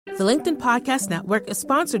The LinkedIn Podcast Network is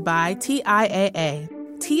sponsored by TIAA.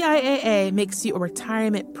 TIAA makes you a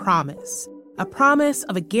retirement promise, a promise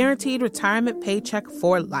of a guaranteed retirement paycheck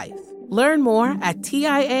for life. Learn more at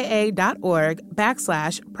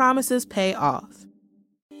TIAA.org/promises pay off.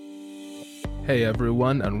 Hey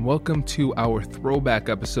everyone, and welcome to our throwback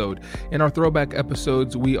episode. In our throwback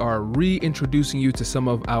episodes, we are reintroducing you to some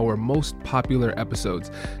of our most popular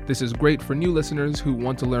episodes. This is great for new listeners who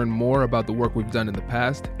want to learn more about the work we've done in the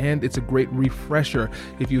past, and it's a great refresher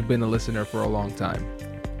if you've been a listener for a long time.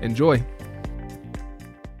 Enjoy.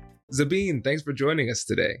 Zabeen, thanks for joining us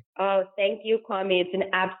today. Oh, thank you, Kwame. It's an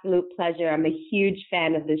absolute pleasure. I'm a huge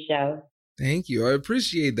fan of the show. Thank you. I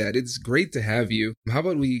appreciate that. It's great to have you. How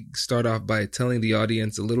about we start off by telling the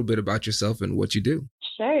audience a little bit about yourself and what you do?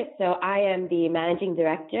 Sure. So I am the managing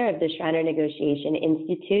director of the Shriner Negotiation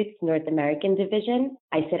Institute's North American division.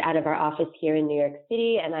 I sit out of our office here in New York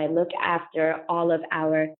City, and I look after all of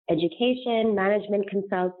our education, management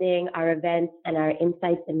consulting, our events, and our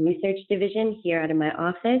insights and research division here out of my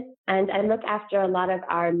office. And I look after a lot of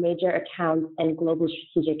our major accounts and global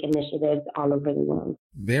strategic initiatives all over the world.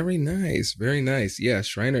 Very nice. Very nice. Yeah,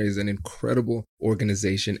 Shriner is an incredible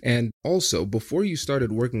organization. And also, before you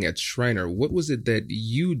started working at Shriner, what was it that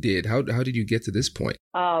you did? How did you get to this point?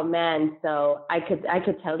 Oh man, so I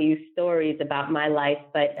could tell you stories about my life,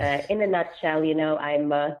 but in a nutshell,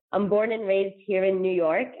 I'm born and raised here in New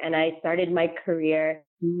York, and I started my career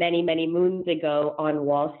many moons ago on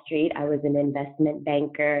Wall Street. I was an investment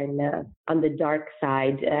banker, and on the dark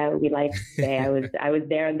side, we like to say I was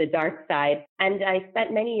there on the dark side. And I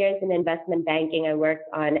spent many years in investment banking. I worked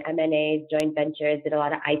on M&As, joint ventures, did a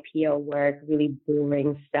lot of IPO work, really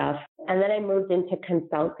boring stuff. And then I moved into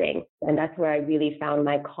consulting, and that's where I really found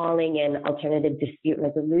my calling in alternative dispute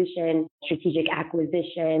resolution, strategic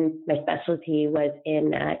acquisition. My specialty was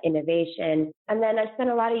in innovation. And then I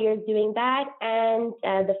spent a lot of years doing that, and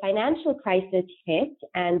the financial crisis hit,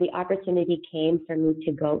 and the opportunity came for me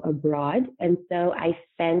to go abroad. And so I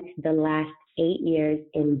spent the last 8 years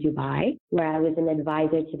in Dubai, where I was an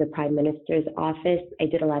advisor to the Prime Minister's office. I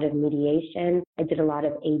did a lot of mediation. I did a lot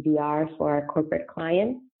of ADR for our corporate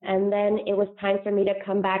clients. And then it was time for me to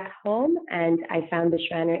come back home, and I found the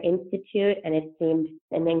Shriner Institute, and it seemed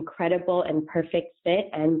an incredible and perfect fit,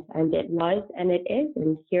 and it was, and it is.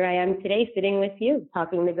 And here I am today sitting with you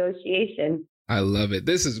talking negotiation. I love it.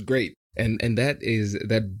 This is great. And that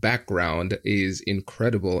background is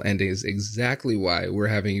incredible and is exactly why we're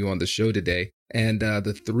having you on the show today. And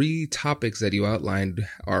the three topics that you outlined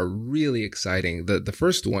are really exciting. The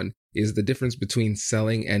first one is the difference between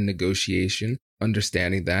selling and negotiation,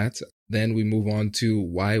 understanding that. Then we move on to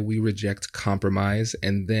why we reject compromise.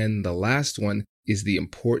 And then the last one is the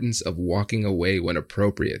importance of walking away when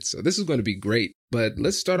appropriate. So this is going to be great. But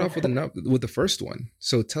let's start off with the first one.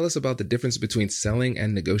 So tell us about the difference between selling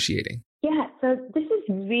and negotiating. Yeah, so this is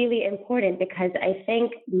really important because I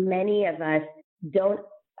think many of us don't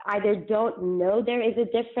know there is a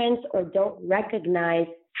difference or don't recognize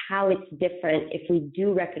how it's different if we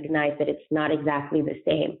do recognize that it's not exactly the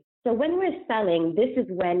same. So when we're selling, this is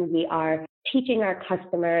when we are teaching our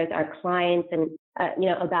customers, our clients, and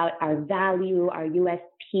about our value, our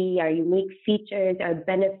USP, our unique features, our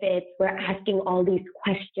benefits. We're asking all these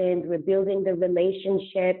questions. We're building the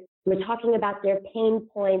relationship. We're talking about their pain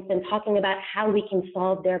points and talking about how we can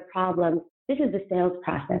solve their problems. This is the sales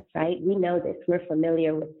process, right? We know this. We're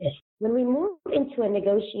familiar with this. When we move into a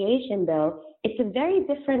negotiation, though, it's a very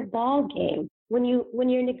different ball game. When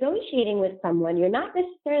you're negotiating with someone, you're not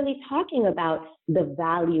necessarily talking about the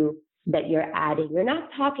value that you're adding. You're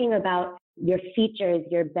not talking about your features,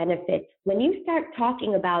 your benefits. When you start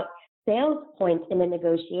talking about sales points in a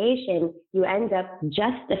negotiation, you end up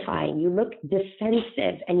justifying, you look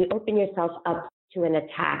defensive, and you open yourself up to an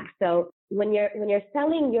attack. So when you're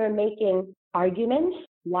selling, you're making arguments,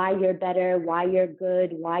 why you're better, why you're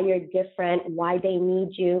good, why you're different, why they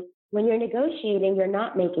need you. When you're negotiating, you're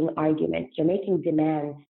not making arguments, you're making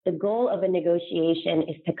demands. The goal of a negotiation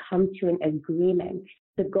is to come to an agreement.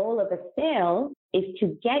 The goal of a sale is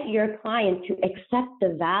to get your client to accept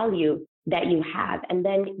the value that you have. And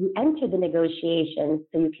then you enter the negotiation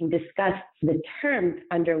so you can discuss the terms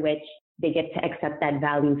under which they get to accept that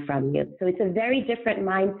value from you. So it's a very different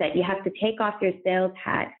mindset. You have to take off your sales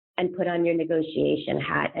hat and put on your negotiation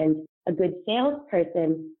hat. And a good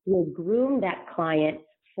salesperson will groom that client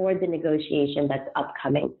for the negotiation that's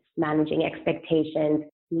upcoming, managing expectations,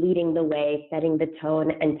 leading the way, setting the tone,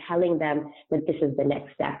 and telling them that this is the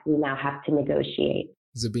next step. We now have to negotiate.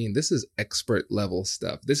 Zabeen, this is expert level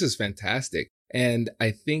stuff. This is fantastic. And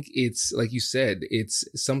I think it's, like you said, it's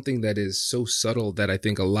something that is so subtle that I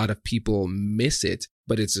think a lot of people miss it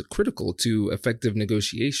but it's critical to effective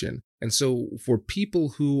negotiation. And so for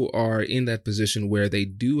people who are in that position where they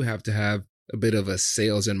do have to have a bit of a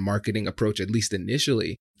sales and marketing approach, at least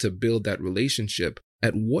initially, to build that relationship,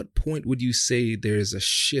 at what point would you say there's a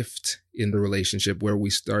shift in the relationship where we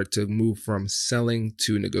start to move from selling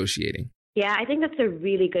to negotiating? Yeah, I think that's a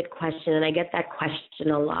really good question, and I get that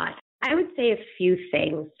question a lot. I would say a few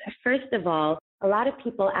things. First of all, a lot of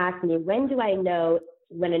people ask me, when do I know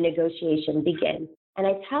when a negotiation begins? And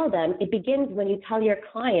I tell them it begins when you tell your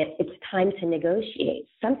client it's time to negotiate.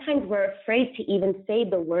 Sometimes we're afraid to even say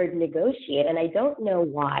the word negotiate, and I don't know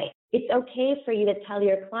why. It's okay for you to tell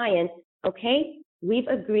your client, okay, we've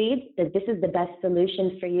agreed that this is the best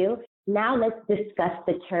solution for you. Now let's discuss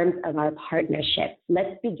the terms of our partnership.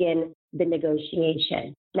 Let's begin the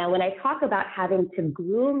negotiation. Now, when I talk about having to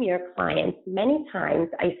groom your clients, many times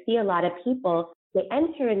I see a lot of people, they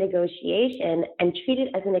enter a negotiation and treat it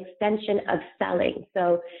as an extension of selling.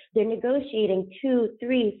 So they're negotiating 2,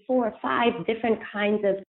 3, 4, 5 different kinds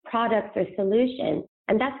of products or solutions,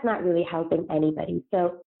 and that's not really helping anybody.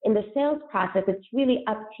 So in the sales process, it's really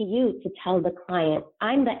up to you to tell the client,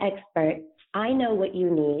 I'm the expert. I know what you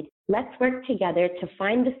need. Let's work together to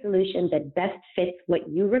find the solution that best fits what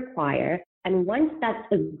you require. And once that's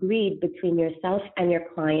agreed between yourself and your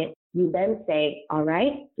client, you then say, all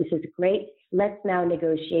right, this is great. Let's now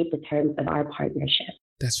negotiate the terms of our partnership.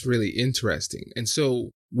 That's really interesting. And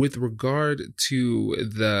so with regard to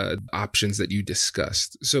the options that you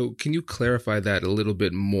discussed, so can you clarify that a little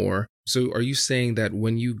bit more? So are you saying that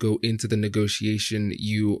when you go into the negotiation,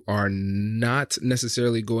 you are not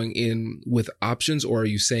necessarily going in with options, or are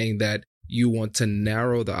you saying that you want to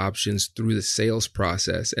narrow the options through the sales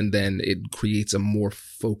process and then it creates a more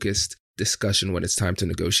focused discussion when it's time to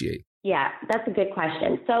negotiate? Yeah, that's a good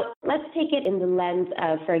question. So let's take it in the lens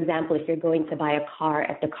of, for example, if you're going to buy a car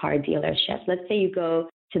at the car dealership. Let's say you go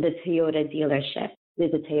to the Toyota dealership.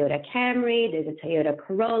 There's a Toyota Camry, there's a Toyota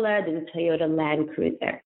Corolla, there's a Toyota Land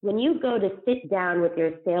Cruiser. When you go to sit down with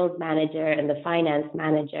your sales manager and the finance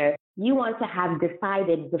manager, you want to have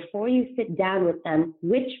decided before you sit down with them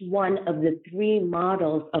which one of the 3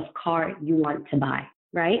 models of car you want to buy,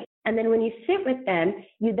 right? And then when you sit with them,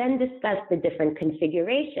 you then discuss the different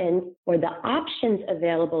configurations or the options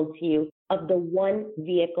available to you of the one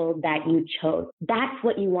vehicle that you chose. That's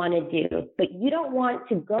what you want to do. But you don't want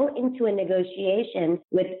to go into a negotiation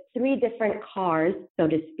with 3 different cars, so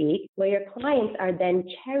to speak, where your clients are then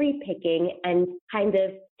cherry picking and kind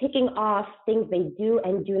of picking off things they do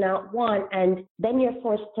and do not want. And then you're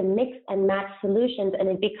forced to mix and match solutions, and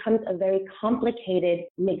it becomes a very complicated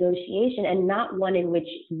negotiation and not one in which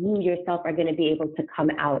you yourself are going to be able to come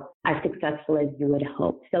out as successful as you would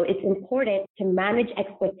hope. So it's important to manage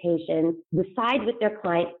expectations, decide with your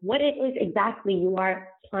client what it is exactly you are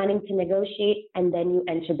planning to negotiate, and then you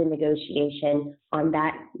enter the negotiation on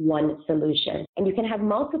that one solution. And you can have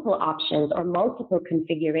multiple options or multiple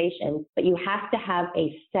configurations, but you have to have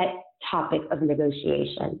a set topic of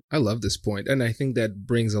negotiation. I love this point, and I think that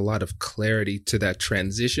brings a lot of clarity to that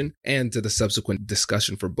transition and to the subsequent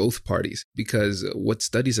discussion for both parties, because what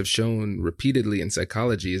studies have shown repeatedly in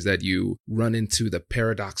psychology is that you run into the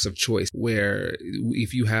paradox of choice, where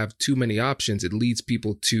if you have too many options, it leads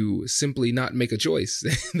people to simply not make a choice.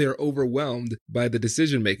 They're overwhelmed by the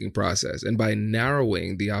decision-making process, and by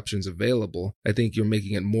narrowing the options available, I think you're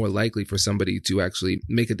making it more likely for somebody to actually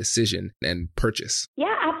make a decision and purchase.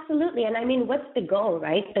 Yeah, absolutely. And I mean, what's the goal,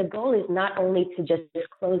 right? The goal is not only to just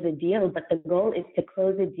close a deal, but the goal is to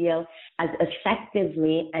close a deal as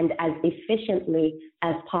effectively and as efficiently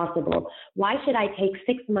as possible. Why should I take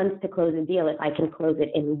 6 months to close a deal if I can close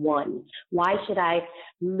it in 1? Why should I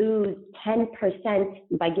lose 10%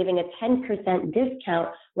 by giving a 10% discount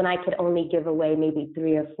when I could only give away maybe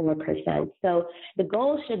 3 or 4%? So the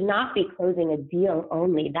goal should not be closing a deal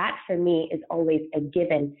only. That for me is always a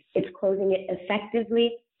given. It's closing it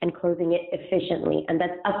effectively and closing it efficiently. And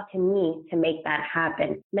that's up to me to make that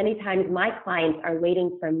happen. Many times my clients are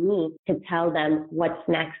waiting for me to tell them what's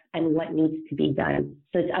next and what needs to be done.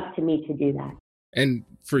 So it's up to me to do that. And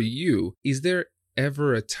for you, is there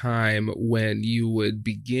ever a time when you would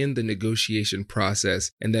begin the negotiation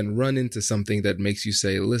process and then run into something that makes you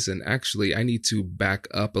say, listen, actually, I need to back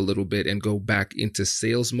up a little bit and go back into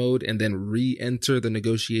sales mode and then re-enter the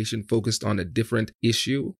negotiation focused on a different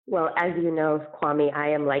issue? Well, as you know, Kwame, I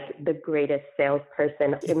am like the greatest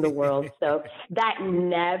salesperson in the world. So that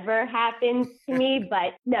never happens to me.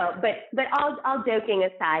 But no, but all joking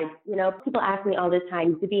aside, you know, people ask me all the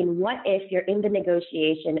time, Zabine, what if you're in the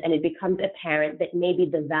negotiation and it becomes apparent that maybe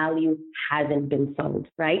the value hasn't been sold,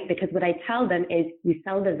 right? Because what I tell them is you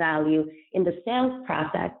sell the value in the sales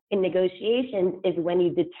process. In negotiations is when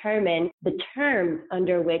you determine the terms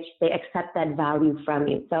under which they accept that value from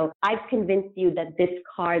you. So I've convinced you that this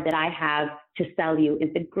car that I have to sell you is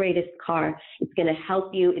the greatest car. It's going to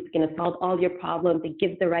help you. It's going to solve all your problems. It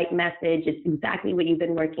gives the right message. It's exactly what you've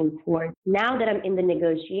been working towards. Now that I'm in the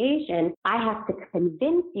negotiation, I have to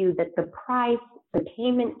convince you that the price, the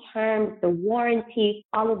payment terms, the warranty,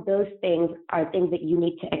 all of those things are things that you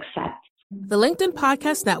need to accept. The LinkedIn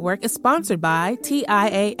Podcast Network is sponsored by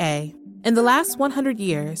TIAA. In the last 100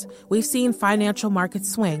 years, we've seen financial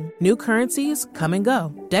markets swing, new currencies come and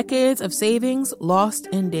go, decades of savings lost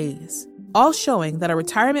in days, all showing that a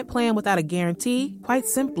retirement plan without a guarantee, quite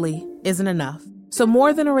simply, isn't enough. So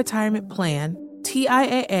more than a retirement plan,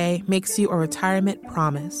 TIAA makes you a retirement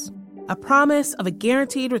promise. A promise of a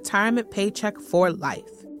guaranteed retirement paycheck for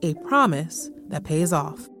life. A promise that pays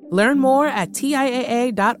off. Learn more at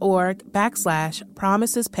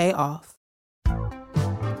TIAA.org/promisespayoff.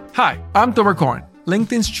 Hi, I'm Tomer Cohen,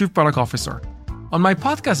 LinkedIn's Chief Product Officer. On my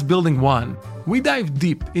podcast, Building One, we dive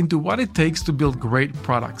deep into what it takes to build great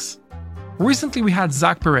products. Recently, we had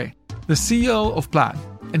Zach Perret, the CEO of Plaid,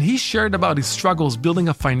 and he shared about his struggles building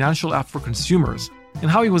a financial app for consumers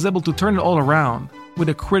and how he was able to turn it all around with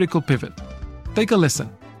a critical pivot. Take a listen.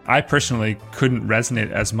 I personally couldn't resonate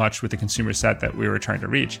as much with the consumer set that we were trying to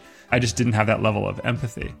reach. I just didn't have that level of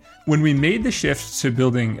empathy. When we made the shift to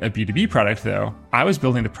building a B2B product, though, I was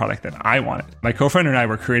building the product that I wanted. My co-founder and I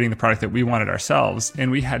were creating the product that we wanted ourselves, and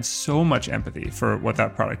we had so much empathy for what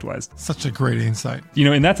that product was. Such a great insight.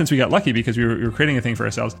 In that sense, we got lucky because we were creating a thing for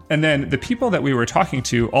ourselves. And then the people that we were talking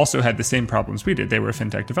to also had the same problems we did. They were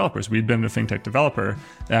fintech developers. We'd been a fintech developer.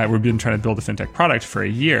 We'd been trying to build a fintech product for a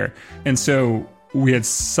year. And so we had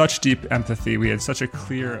such deep empathy. We had such a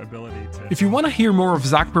clear ability to... If you want to hear more of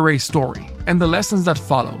Zach Perret's story and the lessons that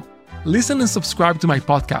follow, listen and subscribe to my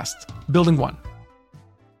podcast, Building One.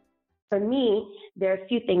 For me, there are a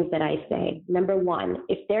few things that I say. Number one,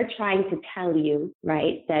 if they're trying to tell you,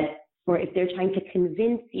 right, or if they're trying to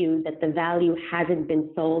convince you that the value hasn't been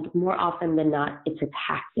sold, more often than not, it's a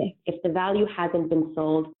tactic. If the value hasn't been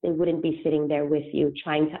sold, they wouldn't be sitting there with you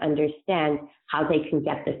trying to understand how they can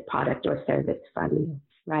get this product or service from you,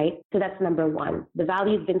 right? So that's number one. The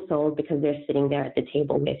value's been sold because they're sitting there at the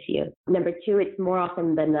table with you. Number two, it's more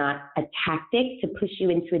often than not a tactic to push you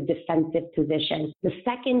into a defensive position. The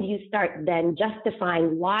second you start then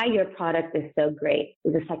justifying why your product is so great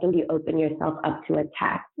is the second you open yourself up to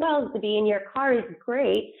attack. Well, to be in your car is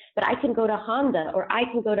great, but I can go to Honda or I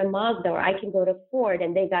can go to Mazda or I can go to Ford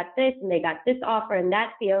and they got this and they got this offer and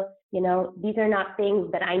that deal. These are not things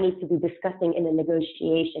that I need to be discussing in a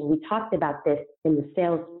negotiation. We talked about this in the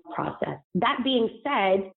sales process. That being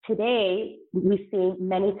said, today we see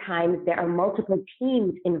many times there are multiple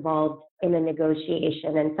teams involved in a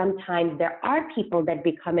negotiation, and sometimes there are people that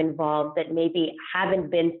become involved that maybe haven't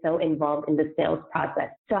been so involved in the sales process.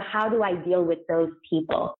 So how do I deal with those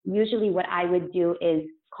people? Usually what I would do is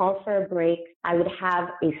call for a break. I would have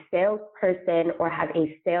a salesperson or have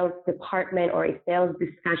a sales department or a sales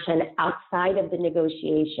discussion outside of the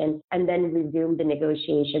negotiation and then resume the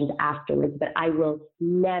negotiations afterwards. But I will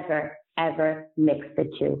never, ever mix the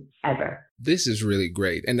two, ever. This is really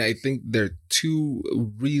great. And I think there are two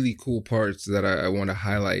really cool parts that I want to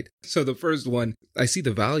highlight. So the first one, I see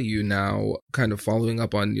the value now kind of following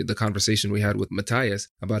up on the conversation we had with Matthias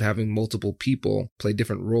about having multiple people play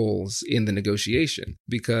different roles in the negotiation.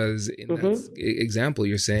 Because in that example,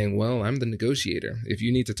 you're saying, well, I'm the negotiator. If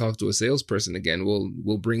you need to talk to a salesperson again,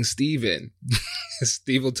 we'll bring Steve in.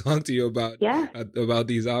 Steve will talk to you about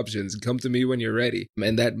these options. Come to me when you're ready.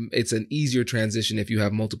 And that it's an easier transition if you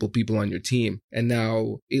have multiple people on your team. And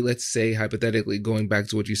now let's say hypothetically, going back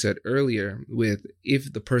to what you said earlier, with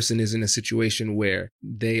if the person is in a situation where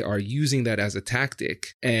they are using that as a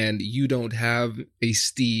tactic and you don't have a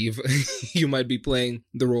Steve, you might be playing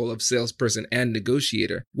the role of salesperson and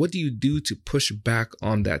negotiator. What do you do to push back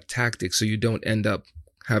on that tactic so you don't end up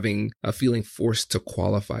having a feeling forced to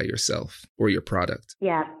qualify yourself or your product?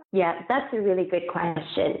 Yeah, that's a really good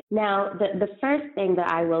question. Now, the first thing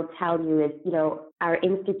that I will tell you is, our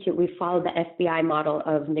institute, we follow the FBI model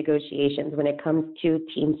of negotiations when it comes to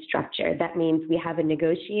team structure. That means we have a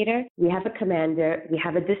negotiator, we have a commander, we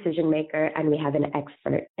have a decision maker, and we have an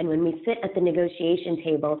expert. And when we sit at the negotiation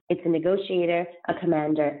table, it's a negotiator, a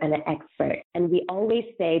commander, and an expert. And we always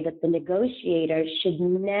say that the negotiator should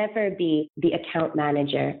never be the account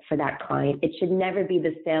manager for that client. It should never be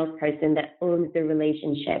the salesperson that owns the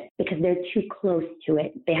relationship. relationship because they're too close to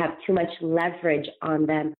it. They have too much leverage on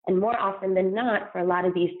them. And more often than not, for a lot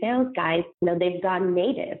of these sales guys, they've gone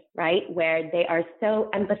native, right? Where they are so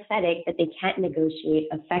empathetic that they can't negotiate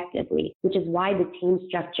effectively, which is why the team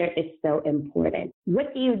structure is so important.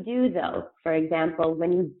 What do you do though, for example,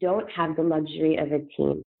 when you don't have the luxury of a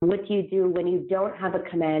team? What do you do when you don't have a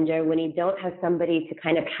commander, when you don't have somebody to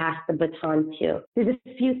kind of pass the baton to? There's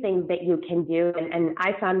a few things that you can do. And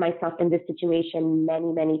I found myself in this situation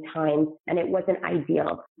many, many times, and it wasn't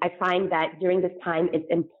ideal. I find that during this time, it's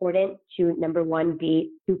important to, number one,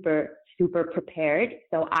 be super prepared.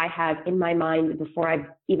 So I have in my mind, before I've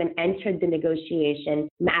even entered the negotiation,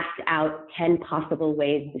 mapped out 10 possible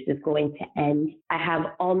ways this is going to end. I have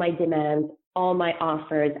all my demands, all my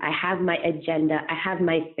offers. I have my agenda. I have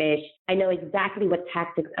my fish. I know exactly what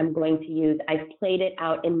tactics I'm going to use. I've played it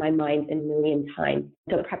out in my mind a million times.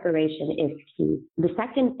 So preparation is key. The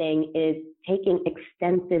second thing is taking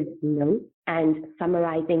extensive notes and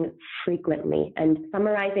summarizing frequently. And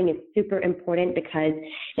summarizing is super important because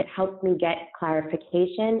it helps me get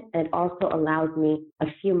clarification, and it also allows me a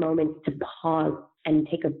few moments to pause and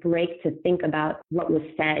take a break to think about what was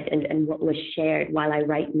said and what was shared while I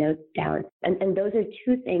write notes down. And those are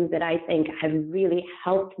two things that I think have really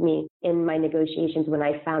helped me in my negotiations when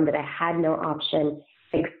I found that I had no option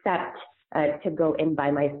except to go in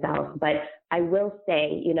by myself. But I will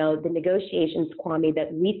say, the negotiations, Kwame,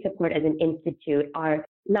 that we support as an institute are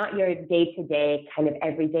not your day-to-day kind of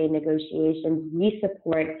everyday negotiations. We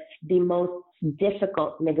support the most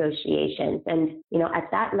difficult negotiations. And, at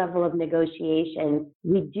that level of negotiations,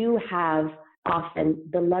 we do have often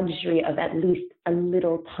the luxury of at least a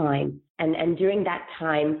little time. And during that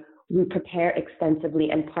time, we prepare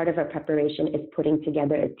extensively, and part of our preparation is putting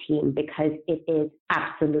together a team because it is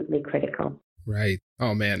absolutely critical. Right.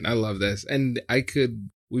 Oh man, I love this. And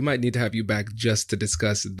we might need to have you back just to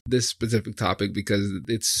discuss this specific topic because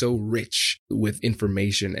it's so rich with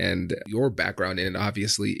information, and your background in it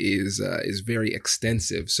obviously is very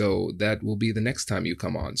extensive. So that will be the next time you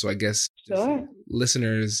come on. So I guess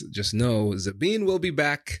listeners just know Zabeen will be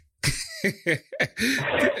back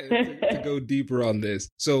to go deeper on this.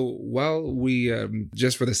 So while we,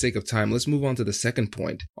 just for the sake of time, let's move on to the second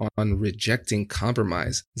point on rejecting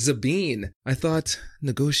compromise. Zabeen, I thought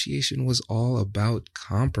negotiation was all about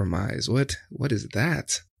compromise. What is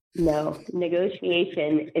that? No,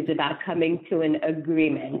 negotiation is about coming to an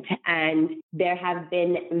agreement. And there have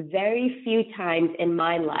been very few times in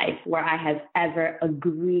my life where I have ever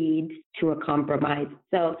agreed to a compromise.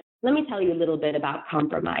 So let me tell you a little bit about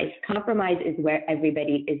compromise. Compromise is where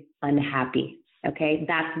everybody is unhappy. Okay,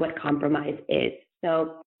 that's what compromise is.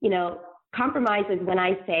 So, compromise is when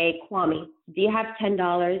I say, Kwame, do you have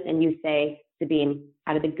 $10? And you say, Zabeen,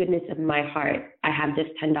 out of the goodness of my heart, I have this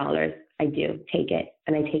 $10. I do. Take it.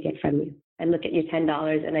 And I take it from you. I look at your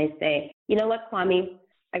 $10 and I say, you know what, Kwame,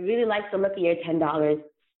 I really like the look of your $10.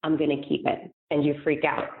 I'm going to keep it. And you freak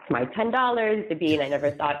out. It's my $10, Zabeen. I never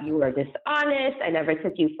thought you were dishonest. I never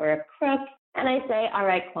took you for a crook. And I say, all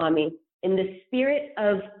right, Kwame, in the spirit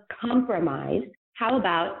of compromise, how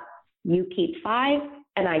about you keep 5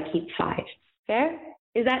 and I keep 5? Fair?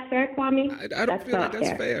 Is that fair, Kwame? I don't feel like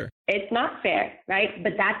that's fair. It's not fair, right?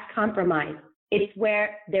 But that's compromise. It's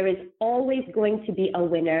where there is always going to be a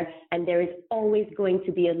winner and there is always going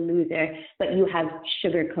to be a loser, but you have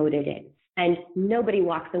sugar-coated it. And nobody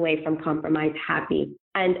walks away from compromise happy.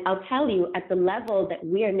 And I'll tell you, at the level that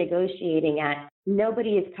we are negotiating at,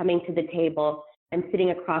 nobody is coming to the table and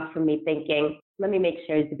sitting across from me thinking, let me make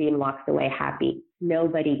sure Zabeen walks away happy.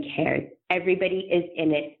 Nobody cares. Everybody is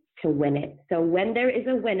in it to win it. So when there is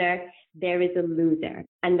a winner, there is a loser.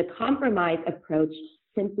 And the compromise approach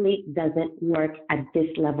simply doesn't work at this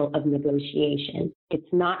level of negotiation. It's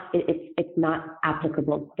not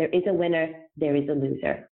applicable. There is a winner, there is a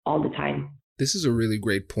loser all the time. This is a really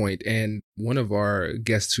great point. And one of our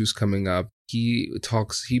guests who's coming up, he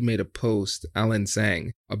made a post, Alan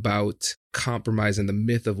Sang, about compromise and the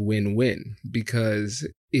myth of win-win. Because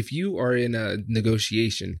if you are in a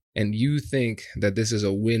negotiation and you think that this is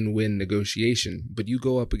a win-win negotiation, but you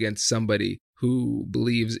go up against somebody who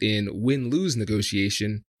believes in win-lose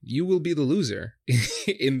negotiation, you will be the loser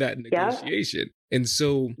in that negotiation. Yeah. And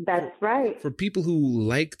so that's right. For people who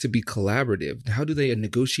like to be collaborative, how do they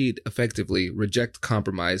negotiate effectively, reject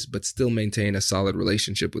compromise, but still maintain a solid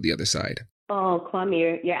relationship with the other side? Oh,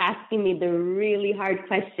 Kwame, you're asking me the really hard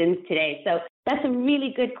questions today. So that's a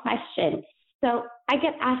really good question. So I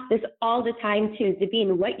get asked this all the time too,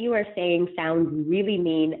 Zabeen, what you are saying sounds really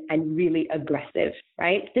mean and really aggressive,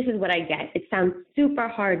 right? This is what I get. It sounds super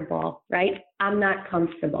hardball, right? I'm not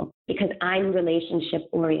comfortable because I'm relationship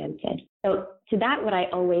oriented. So to that, what I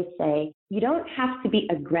always say, you don't have to be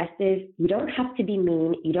aggressive. You don't have to be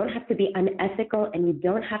mean. You don't have to be unethical, and you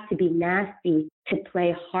don't have to be nasty to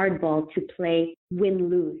play hardball, to play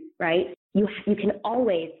win-lose, right? You can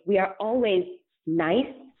always, we are always nice,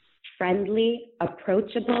 friendly,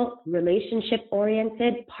 approachable,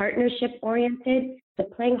 relationship-oriented, partnership-oriented. So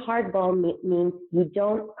playing hardball means you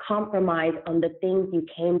don't compromise on the things you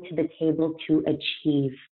came to the table to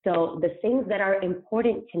achieve. So the things that are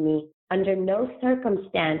important to me, under no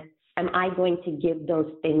circumstance am I going to give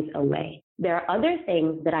those things away. There are other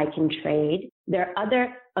things that I can trade. There are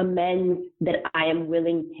other amends that I am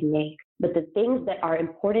willing to make. But the things that are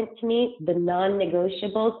important to me, the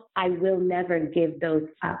non-negotiables, I will never give those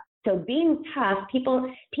up. So being tough,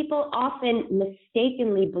 people often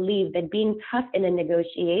mistakenly believe that being tough in a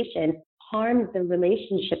negotiation harms the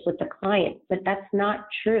relationship with the client, but that's not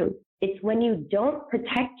true. It's when you don't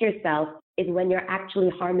protect yourself is when you're actually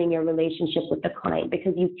harming your relationship with the client,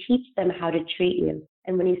 because you teach them how to treat you.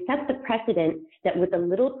 And when you set the precedent that with a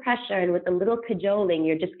little pressure and with a little cajoling,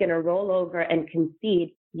 you're just going to roll over and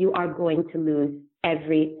concede, you are going to lose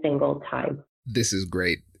every single time. This is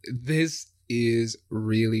great. This is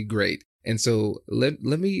really great. And so let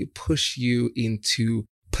me push you into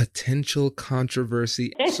potential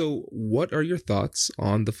controversy. So what are your thoughts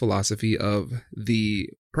on the philosophy of the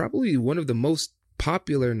probably one of the most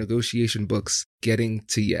popular negotiation books, Getting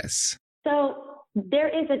to Yes? So there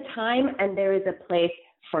is a time and there is a place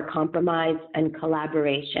for compromise and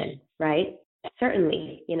collaboration, right?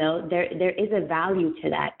 Certainly, there is a value to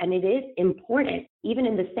that, and it is important. Even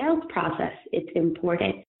in the sales process, it's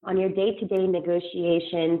important. On your day-to-day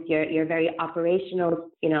negotiations, your very operational,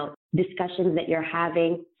 discussions that you're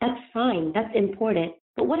having, that's fine, that's important.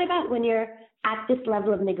 But what about when you're at this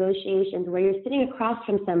level of negotiations where you're sitting across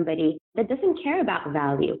from somebody that doesn't care about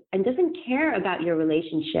value and doesn't care about your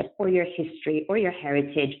relationship or your history or your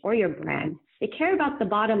heritage or your brand? They care about the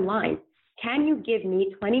bottom line. Can you give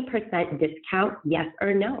me 20% discount, yes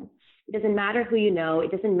or no? It doesn't matter who you know.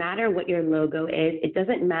 It doesn't matter what your logo is. It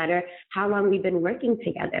doesn't matter how long we've been working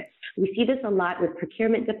together. We see this a lot with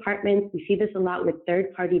procurement departments. We see this a lot with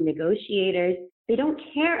third-party negotiators. They don't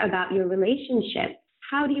care about your relationship.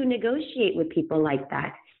 How do you negotiate with people like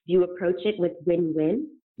that? Do you approach it with win-win?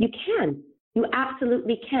 You can. You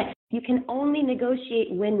absolutely can. You can only negotiate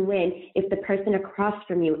win-win if the person across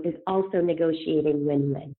from you is also negotiating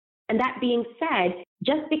win-win. And that being said,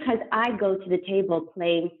 just because I go to the table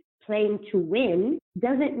playing to win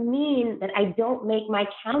doesn't mean that I don't make my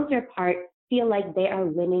counterpart feel like they are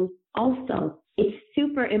winning also. It's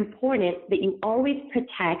super important that you always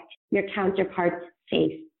protect your counterpart's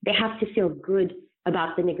face. They have to feel good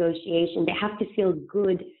about the negotiation. They have to feel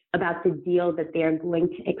good about the deal that they are going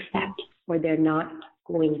to accept, or they're not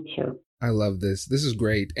going to. I love this. This is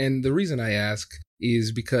great. And the reason I ask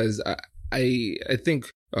is because I think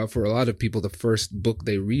for a lot of people, the first book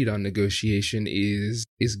they read on negotiation is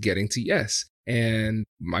Getting to Yes. And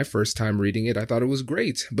my first time reading it, I thought it was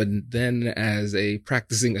great. But then as a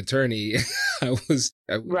practicing attorney, I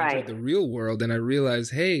entered the real world and I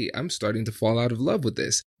realized, hey, I'm starting to fall out of love with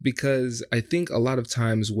this. Because I think a lot of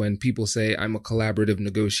times when people say I'm a collaborative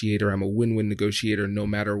negotiator, I'm a win-win negotiator no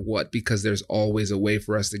matter what, because there's always a way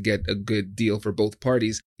for us to get a good deal for both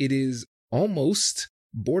parties, it is almost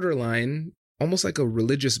borderline, almost like a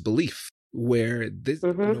religious belief where this,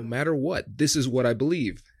 no matter what, this is what I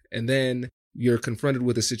believe. And then you're confronted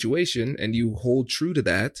with a situation and you hold true to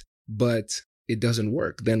that, but it doesn't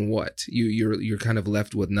work. Then what? You're kind of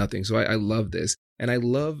left with nothing. So I love this. And I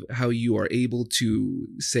love how you are able to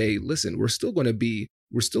say, listen, we're still going to be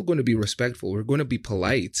respectful. We're going to be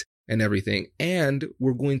polite and everything. And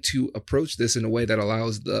we're going to approach this in a way that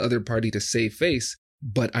allows the other party to save face,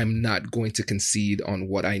 but I'm not going to concede on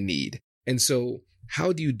what I need. And so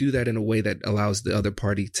how do you do that in a way that allows the other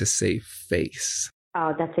party to save face?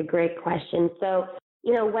 Oh, that's a great question. So,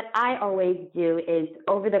 what I always do is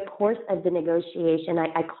over the course of the negotiation,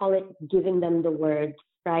 I call it giving them the words,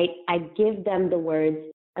 right? I give them the words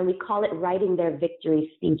and we call it writing their victory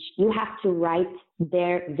speech. You have to write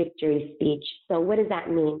their victory speech. So what does that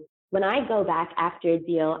mean? When I go back after a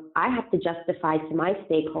deal, I have to justify to my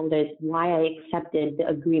stakeholders why I accepted the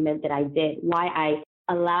agreement that I did, why I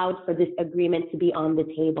allowed for this agreement to be on the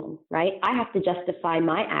table, right? I have to justify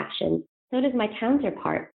my actions. So does my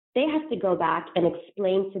counterpart. They have to go back and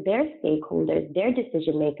explain to their stakeholders, their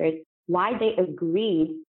decision makers, why they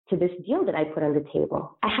agreed to this deal that I put on the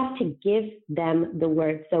table. I have to give them the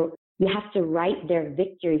word. So you have to write their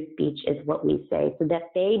victory speech is what we say, so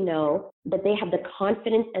that they know that they have the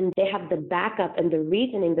confidence and they have the backup and the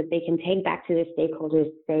reasoning that they can take back to their stakeholders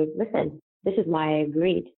to say, listen, this is why I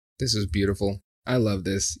agreed. This is beautiful. I love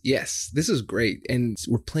this. Yes, this is great. And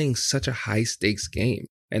we're playing such a high stakes game.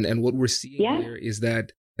 And what we're seeing here is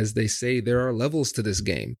that, as they say, there are levels to this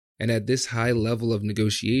game. And at this high level of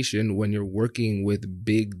negotiation, when you're working with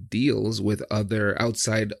big deals with other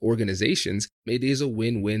outside organizations, it is a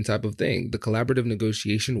win-win type of thing. The collaborative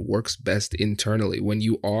negotiation works best internally when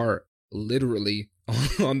you are literally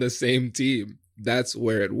on the same team. That's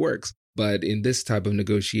where it works. But in this type of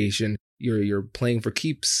negotiation, you're playing for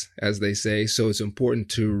keeps, as they say. So it's important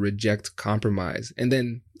to reject compromise. And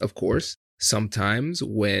then, of course, sometimes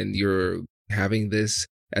when you're having this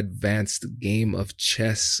advanced game of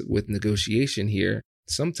chess with negotiation here,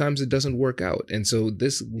 sometimes it doesn't work out. And so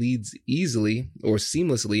this leads easily or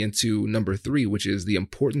seamlessly into number 3, which is the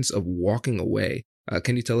importance of walking away.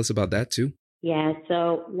 Can you tell us about that too? Yeah,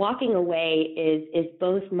 so walking away is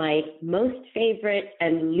both my most favorite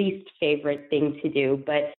and least favorite thing to do,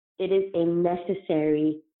 but it is a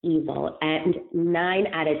necessary evil. And 9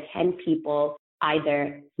 out of 10 people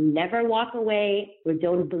either never walk away or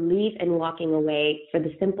don't believe in walking away for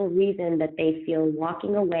the simple reason that they feel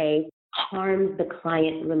walking away harms the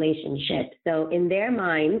client relationship. So in their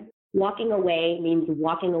mind, walking away means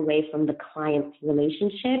walking away from the client's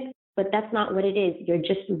relationship, but that's not what it is. You're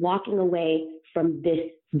just walking away from this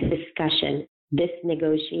discussion, this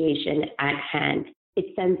negotiation at hand.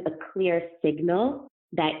 It sends a clear signal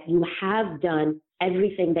that you have done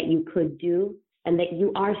everything that you could do and that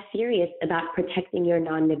you are serious about protecting your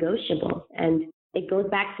non-negotiables. And it goes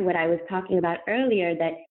back to what I was talking about earlier,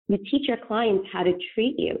 that you teach your clients how to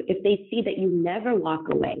treat you. If they see that you never walk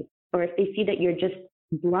away, or if they see that you're just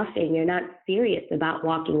bluffing, you're not serious about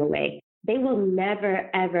walking away, they will never,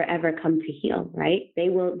 ever, ever come to heel, right? They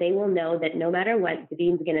will know that no matter what,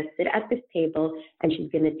 Davine's going to sit at this table and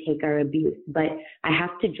she's going to take our abuse. But I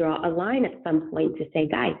have to draw a line at some point to say,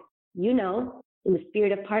 guys, in the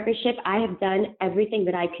spirit of partnership, I have done everything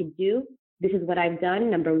that I could do. This is what I've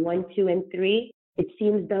done, number 1, 2, and 3. It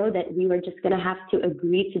seems though that we were just going to have to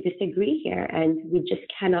agree to disagree here, and we just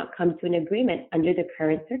cannot come to an agreement under the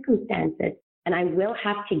current circumstances. And I will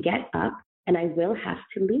have to get up and I will have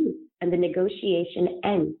to leave. And the negotiation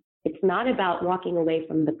ends. It's not about walking away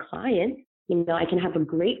from the client. I can have a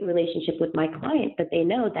great relationship with my client, but they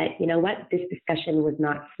know that, this discussion was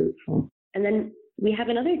not fruitful. And then we have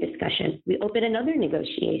another discussion. We open another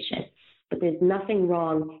negotiation, but there's nothing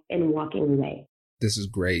wrong in walking away. This is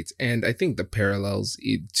great. And I think the parallels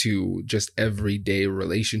to just everyday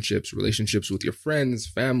relationships with your friends,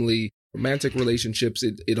 family, romantic relationships,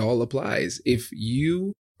 it all applies. If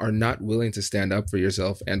you are not willing to stand up for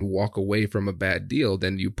yourself and walk away from a bad deal,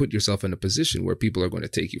 then you put yourself in a position where people are going to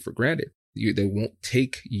take you for granted. They won't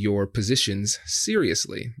take your positions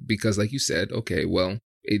seriously because, like you said, okay, well,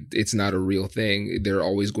 it's not a real thing. They're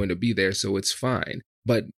always going to be there, so it's fine.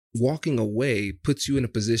 But walking away puts you in a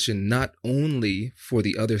position not only for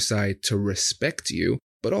the other side to respect you,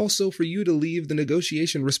 but also for you to leave the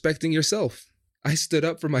negotiation respecting yourself. I stood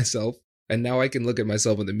up for myself, and now I can look at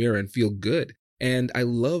myself in the mirror and feel good. And I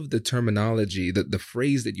love the terminology, the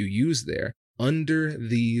phrase that you use there, under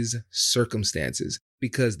these circumstances,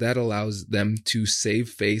 because that allows them to save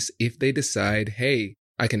face if they decide, hey,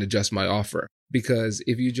 I can adjust my offer. Because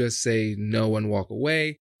if you just say no and walk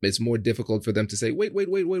away, it's more difficult for them to say, wait.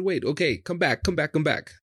 Okay, come back.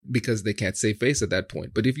 Because they can't save face at that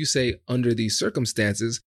point. But if you say under these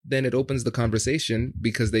circumstances, then it opens the conversation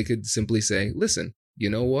because they could simply say, listen, you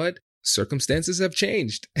know what? Circumstances have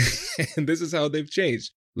changed and this is how they've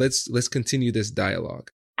changed. Let's continue this dialogue.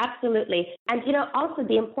 Absolutely. And, also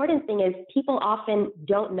the important thing is people often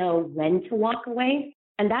don't know when to walk away.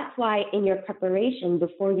 And that's why in your preparation,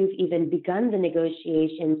 before you've even begun the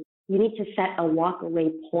negotiations, you need to set a walk away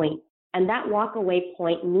point. And that walk away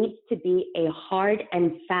point needs to be a hard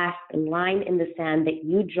and fast line in the sand that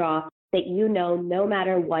you draw, that no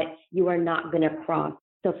matter what, you are not going to cross.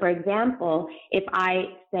 So for example, if I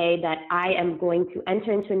say that I am going to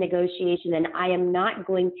enter into a negotiation and I am not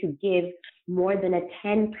going to give more than a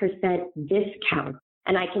 10% discount,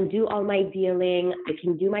 and I can do all my dealing, I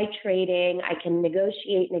can do my trading, I can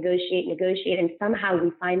negotiate, and somehow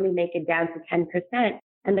we finally make it down to 10%.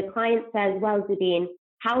 And the client says, well, Zavine,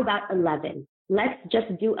 how about 11? Let's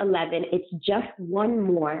just do 11. It's just one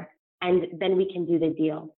more, and then we can do the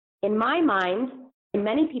deal. In my mind, in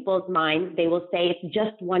many people's minds, they will say it's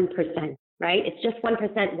just 1%, right? It's just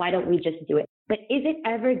 1%. Why don't we just do it? But is it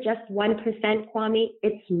ever just 1%, Kwame?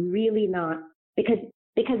 It's really not, because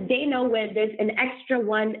they know where there's an extra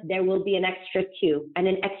 1, there will be an extra 2 and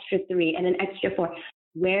an extra 3 and an extra 4.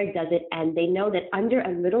 Where does it end? They know that under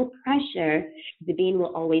a little pressure, Zabine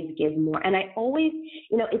will always give more. And I always,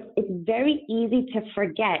 it's very easy to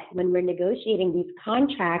forget when we're negotiating these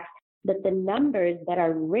contracts that the numbers that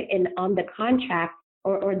are written on the contract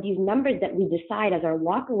or these numbers that we decide as our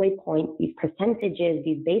walkaway points, these percentages,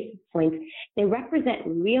 these basis points, they represent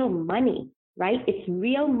real money, right? It's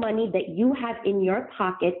real money that you have in your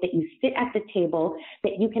pocket, that you sit at the table,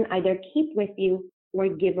 that you can either keep with you or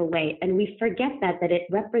give away. And we forget that it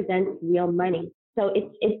represents real money. So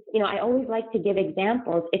it's I always like to give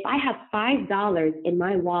examples. If I have $5 in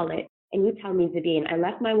my wallet and you tell me, Zabine, I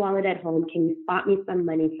left my wallet at home, can you spot me some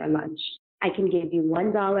money for lunch? I can give you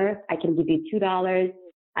 $1, I can give you $2,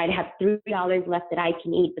 I'd have $3 left that I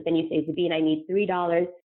can eat, but then you say, Zabine, I need $3,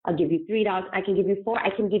 I'll give you $3, I can give you $4, I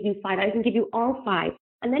can give you $5, I can give you all $5.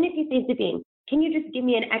 And then if you say, Zabine, can you just give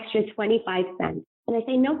me an extra 25 cents? And I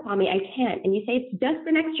say, no, Kwame, I can't. And you say, it's just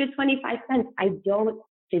an extra 25 cents. I don't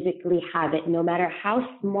physically have it. No matter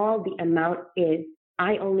how small the amount is,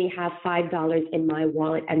 I only have $5 in my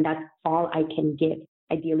wallet, and that's all I can give.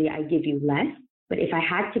 Ideally, I give you less. But if I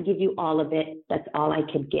had to give you all of it, that's all I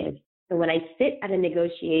could give. So when I sit at a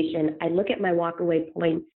negotiation, I look at my walkaway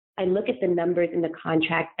points, I look at the numbers in the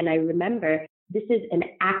contract, and I remember this is an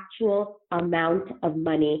actual amount of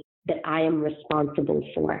money that I am responsible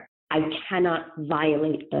for. I cannot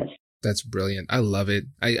violate this. That's brilliant. I love it.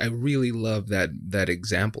 I really love that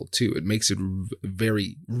example too. It makes it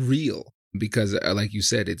very real because, like you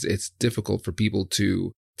said, it's difficult for people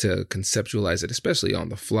to conceptualize it, especially on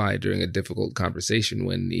the fly during a difficult conversation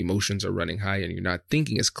when emotions are running high and you're not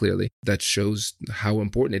thinking as clearly. That shows how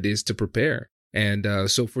important it is to prepare. And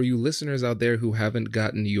so for you listeners out there who haven't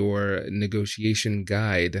gotten your negotiation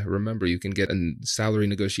guide, remember you can get a salary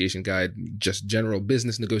negotiation guide, just general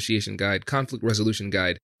business negotiation guide, conflict resolution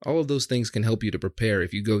guide. All of those things can help you to prepare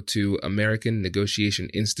if you go to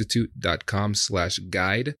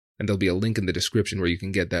AmericanNegotiationInstitute.com/guide, and there'll be a link in the description where you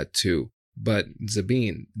can get that too. But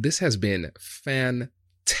Zabine, this has been fantastic.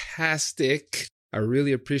 I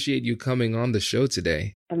really appreciate you coming on the show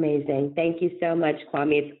today. Amazing. Thank you so much,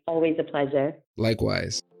 Kwame. It's always a pleasure.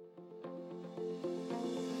 Likewise.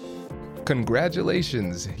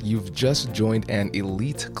 Congratulations! You've just joined an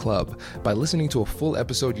elite club. By listening to a full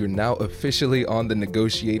episode, you're now officially on the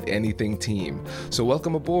Negotiate Anything team. So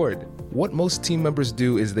welcome aboard. What most team members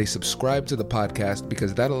do is they subscribe to the podcast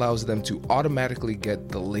because that allows them to automatically get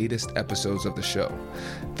the latest episodes of the show.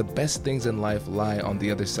 The best things in life lie on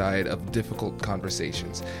the other side of difficult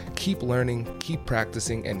conversations. Keep learning, keep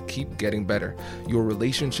practicing, and keep getting better. Your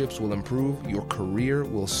relationships will improve, your career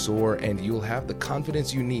will soar, and you'll have the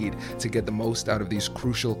confidence you need to get the most out of these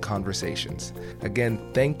crucial conversations. Again,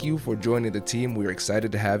 thank you for joining the team. We're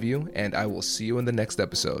excited to have you, and I will see you in the next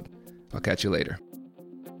episode. I'll catch you later.